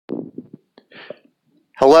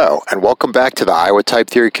Hello, and welcome back to the Iowa Type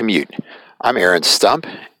Theory Commute. I'm Aaron Stump,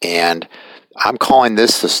 and I'm calling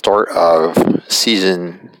this the start of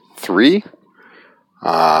Season 3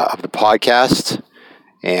 of the podcast.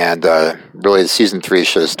 And really, Season 3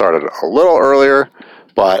 should have started a little earlier,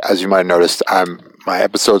 but as you might have noticed, my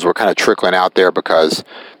episodes were kind of trickling out there because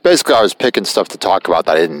basically I was picking stuff to talk about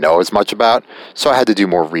that I didn't know as much about, so I had to do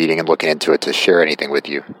more reading and looking into it to share anything with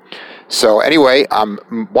you. So anyway, I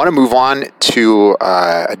want to move on to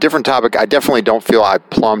a different topic. I definitely don't feel I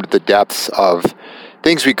plumbed the depths of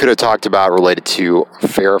things we could have talked about related to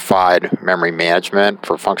verified memory management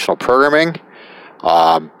for functional programming,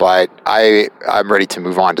 but I'm ready to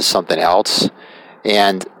move on to something else.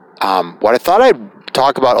 And what I thought I'd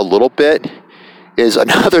talk about a little bit is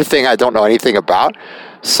another thing I don't know anything about.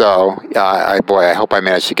 So I hope I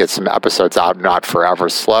managed to get some episodes out, not forever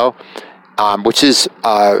slow. Which is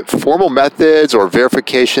formal methods or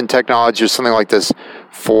verification technology or something like this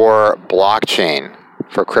for blockchain,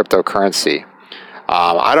 for cryptocurrency.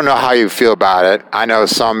 I don't know how you feel about it. I know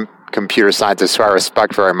some computer scientists who I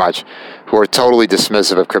respect very much who are totally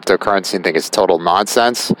dismissive of cryptocurrency and think it's total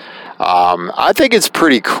nonsense. I think it's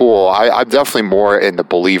pretty cool. I'm definitely more in the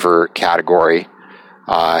believer category.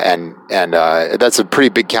 And that's a pretty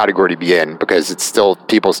big category to be in because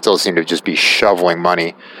people still seem to just be shoveling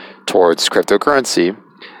money towards cryptocurrency.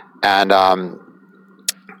 And,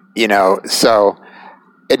 so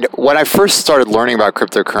when I first started learning about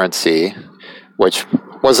cryptocurrency, which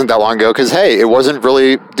wasn't that long ago, because, hey, it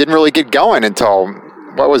didn't really get going until,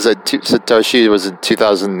 what was it, Satoshi, was it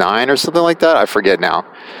 2009 or something like that? I forget now.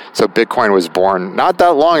 So Bitcoin was born not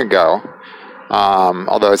that long ago,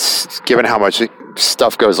 although it's given how much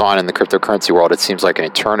stuff goes on in the cryptocurrency world, it seems like an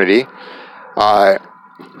eternity.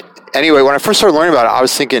 Anyway, when I first started learning about it, I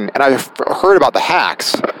was thinking, and I've heard about the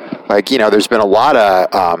hacks. There's been a lot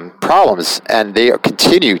of problems, and they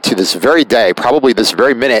continue to this very day, probably this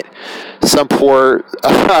very minute. Some poor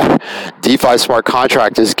DeFi smart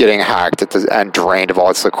contract is getting hacked and drained of all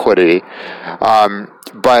its liquidity.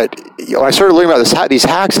 But when I started learning about these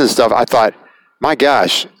hacks and stuff, I thought, my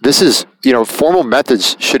gosh, this is, formal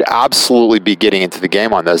methods should absolutely be getting into the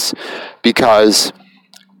game on this because,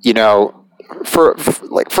 for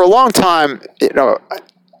a long time,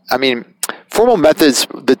 formal methods,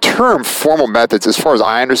 the term formal methods, as far as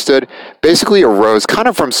I understood, basically arose kind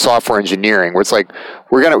of from software engineering, where it's like,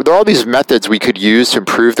 there are all these methods we could use to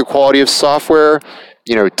improve the quality of software,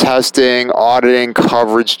 testing, auditing,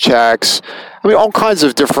 coverage checks, all kinds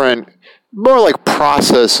of different, more like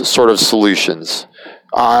process sort of solutions.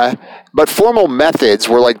 But formal methods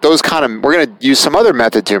were like those we're going to use some other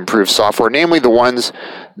method to improve software, namely the ones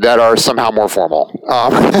that are somehow more formal.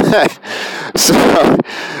 So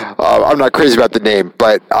I'm not crazy about the name,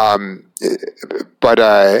 but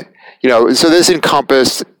so this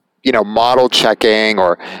encompassed, model checking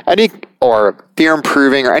or theorem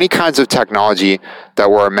proving or any kinds of technology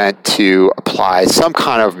that were meant to apply some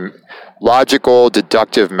kind of logical,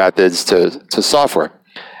 deductive methods to software.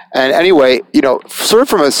 And anyway, sort of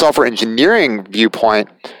from a software engineering viewpoint,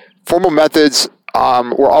 formal methods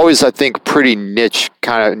were always, I think, pretty niche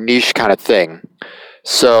kind of thing.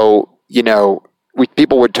 So,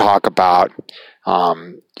 people would talk about,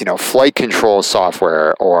 flight control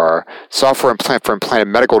software or software for implanted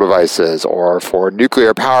medical devices or for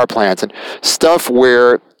nuclear power plants and stuff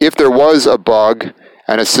where if there was a bug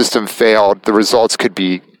and a system failed, the results could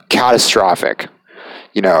be catastrophic.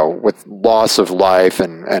 With loss of life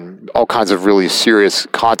and all kinds of really serious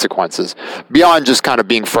consequences beyond just kind of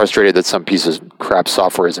being frustrated that some piece of crap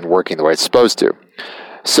software isn't working the way it's supposed to.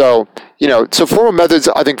 So, so formal methods,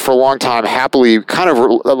 I think for a long time, happily kind of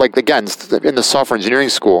again, in the software engineering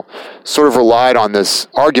school, sort of relied on this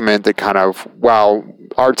argument that kind of,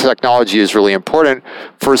 our technology is really important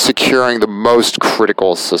for securing the most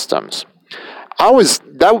critical systems.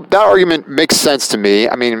 That argument makes sense to me.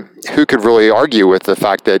 Who could really argue with the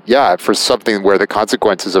fact that, for something where the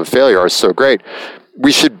consequences of failure are so great,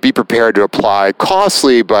 we should be prepared to apply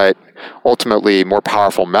costly but ultimately more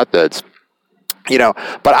powerful methods.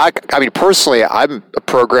 But personally, I'm a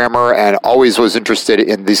programmer and always was interested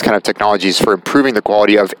in these kind of technologies for improving the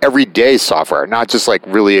quality of everyday software, not just like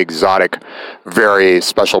really exotic, very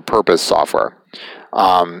special purpose software.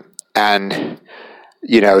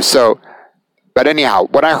 But anyhow,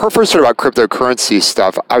 when I first heard about cryptocurrency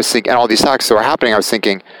stuff, I was thinking, and all these hacks that were happening, I was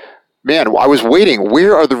thinking, man, I was waiting.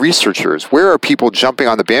 Where are the researchers? Where are people jumping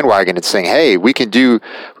on the bandwagon and saying, hey, we can do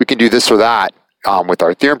this or that with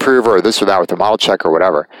our theorem prover, or this or that with the model check or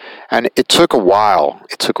whatever. And it took a while.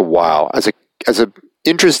 As a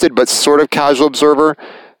interested but sort of casual observer,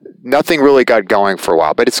 nothing really got going for a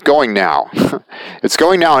while, but it's going now. It's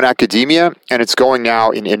going now in academia, and it's going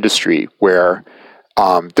now in industry, where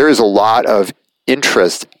there is a lot of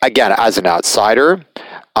interest. Again, as an outsider,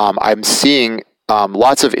 I'm seeing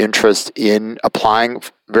lots of interest in applying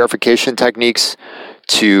verification techniques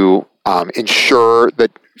to ensure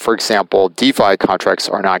that, for example, DeFi contracts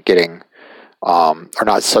are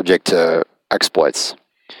not subject to exploits.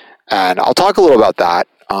 And I'll talk a little about that.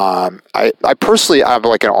 I personally have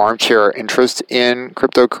like an armchair interest in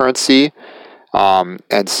cryptocurrency,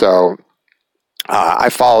 and so I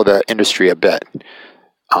follow the industry a bit.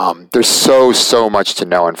 There's so much to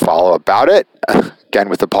know and follow about it. Again,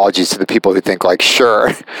 with apologies to the people who think like,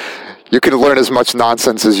 sure, you can learn as much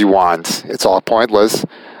nonsense as you want. It's all pointless.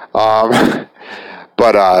 So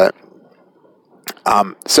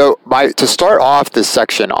to start off this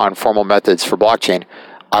section on formal methods for blockchain,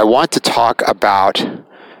 I want to talk about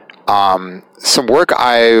some work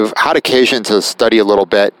I've had occasion to study a little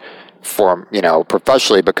bit for,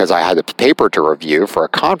 professionally, because I had a paper to review for a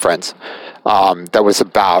conference that was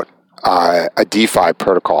about a DeFi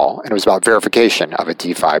protocol, and it was about verification of a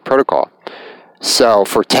DeFi protocol. So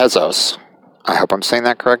for Tezos, I hope I'm saying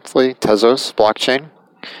that correctly, Tezos blockchain.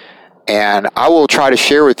 And I will try to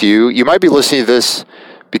share with you, you might be listening to this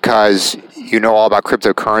because you know all about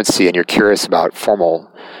cryptocurrency and you're curious about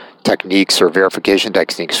formal techniques or verification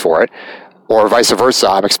techniques for it, or vice versa.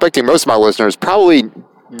 I'm expecting most of my listeners probably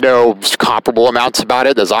know comparable amounts about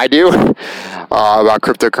it as I do, about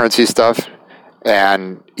cryptocurrency stuff.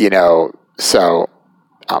 And,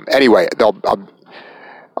 anyway,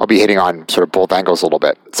 I'll be hitting on sort of both angles a little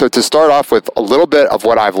bit. So to start off with a little bit of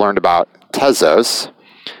what I've learned about Tezos,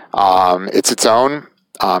 it's its own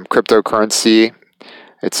cryptocurrency.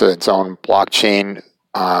 It's its own blockchain.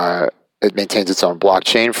 It maintains its own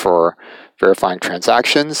blockchain for verifying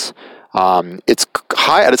transactions. It's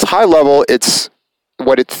high at its high level. It's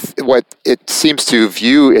what it seems to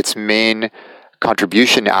view its main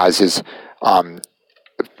contribution as is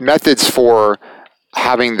methods for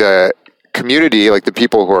having the community, like the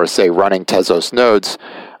people who are, say, running Tezos nodes,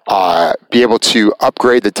 be able to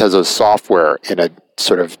upgrade the Tezos software in a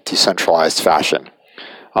sort of decentralized fashion,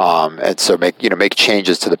 and so make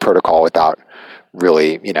changes to the protocol without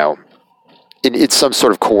really, in some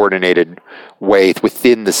sort of coordinated way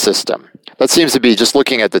within the system. That seems to be, just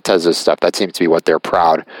looking at the Tezos stuff, that seems to be what they're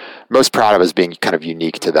most proud of as being kind of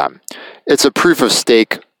unique to them. It's a proof of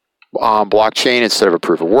stake blockchain instead of a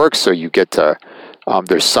proof of work, so you get to,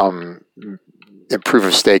 there's some proof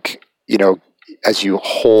of stake, as you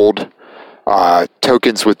hold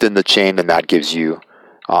tokens within the chain, then that gives you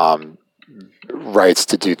rights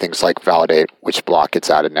to do things like validate which block gets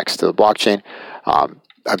added next to the blockchain.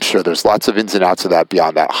 I'm sure there's lots of ins and outs of that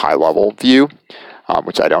beyond that high-level view,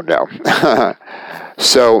 which I don't know.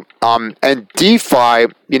 So, and DeFi,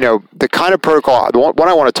 the kind of protocol, the one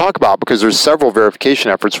I want to talk about, because there's several verification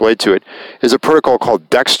efforts related to it, is a protocol called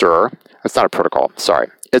Dexter. It's not a protocol, sorry.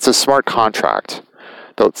 It's a smart contract.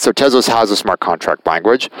 So Tezos has a smart contract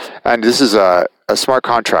language, and this is a smart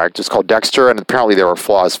contract. It's called Dexter, and apparently there were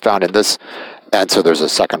flaws found in this, and so there's a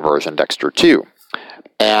second version, Dexter 2.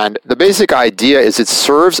 And the basic idea is it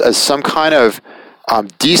serves as some kind of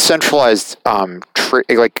decentralized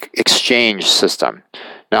exchange system.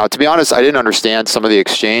 Now, to be honest, I didn't understand some of the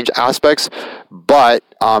exchange aspects, but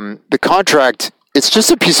the contract, it's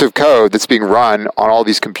just a piece of code that's being run on all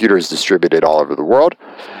these computers distributed all over the world.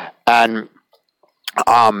 And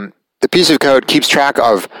the piece of code keeps track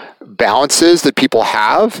of balances that people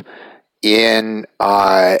have in,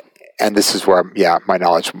 and this is where, my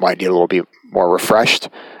knowledge might need a little bit more refreshed.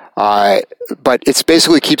 But it's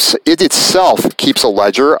basically itself keeps a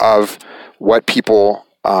ledger of what people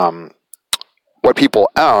own,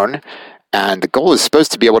 and the goal is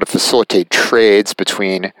supposed to be able to facilitate trades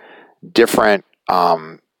between different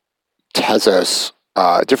Tezos,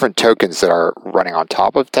 different tokens that are running on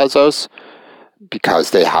top of Tezos, because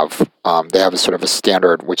they have a sort of a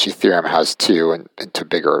standard, which Ethereum has too, and to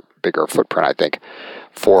bigger footprint, I think,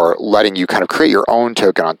 for letting you kind of create your own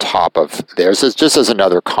token on top of theirs, just as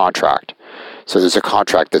another contract. So there's a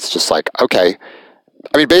contract that's just like, okay,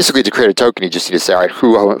 I mean, basically to create a token, you just need to say, all right,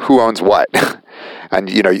 who owns what? And,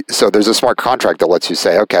 so there's a smart contract that lets you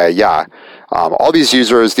say, okay, all these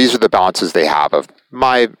users, these are the balances they have of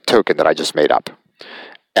my token that I just made up.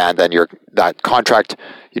 And then that contract,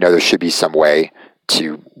 there should be some way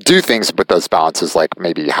to do things with those balances, like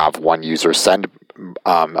maybe have one user send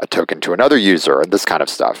a token to another user and this kind of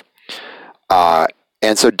stuff.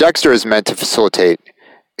 And so Dexter is meant to facilitate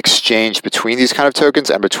exchange between these kind of tokens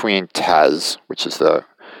and between Tez, which is the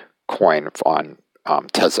coin on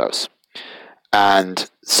Tezos. And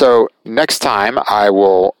so next time I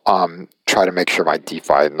will try to make sure my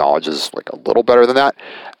DeFi knowledge is like a little better than that.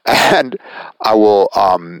 And I will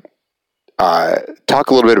talk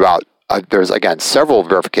a little bit about, there's again several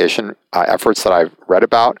verification efforts that I've read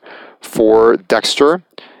about for Dexter.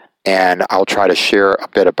 And I'll try to share a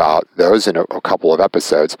bit about those in a couple of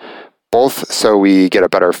episodes, both so we get a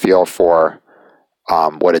better feel for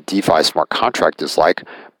what a DeFi smart contract is like,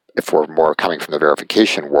 if we're more coming from the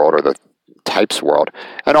verification world or the types world,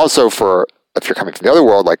 and also for if you're coming from the other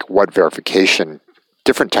world, like what verification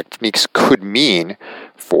different techniques could mean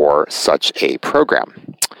for such a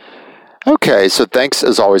program. Okay, so thanks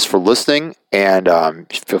as always for listening, and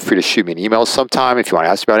feel free to shoot me an email sometime if you want to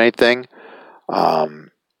ask about anything.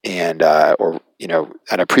 And I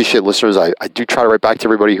appreciate listeners. I do try to write back to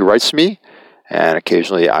everybody who writes to me, and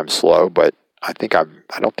occasionally I'm slow, but I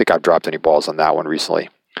don't think I've dropped any balls on that one recently.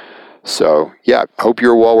 So yeah, hope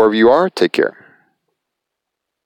you're well wherever you are. Take care.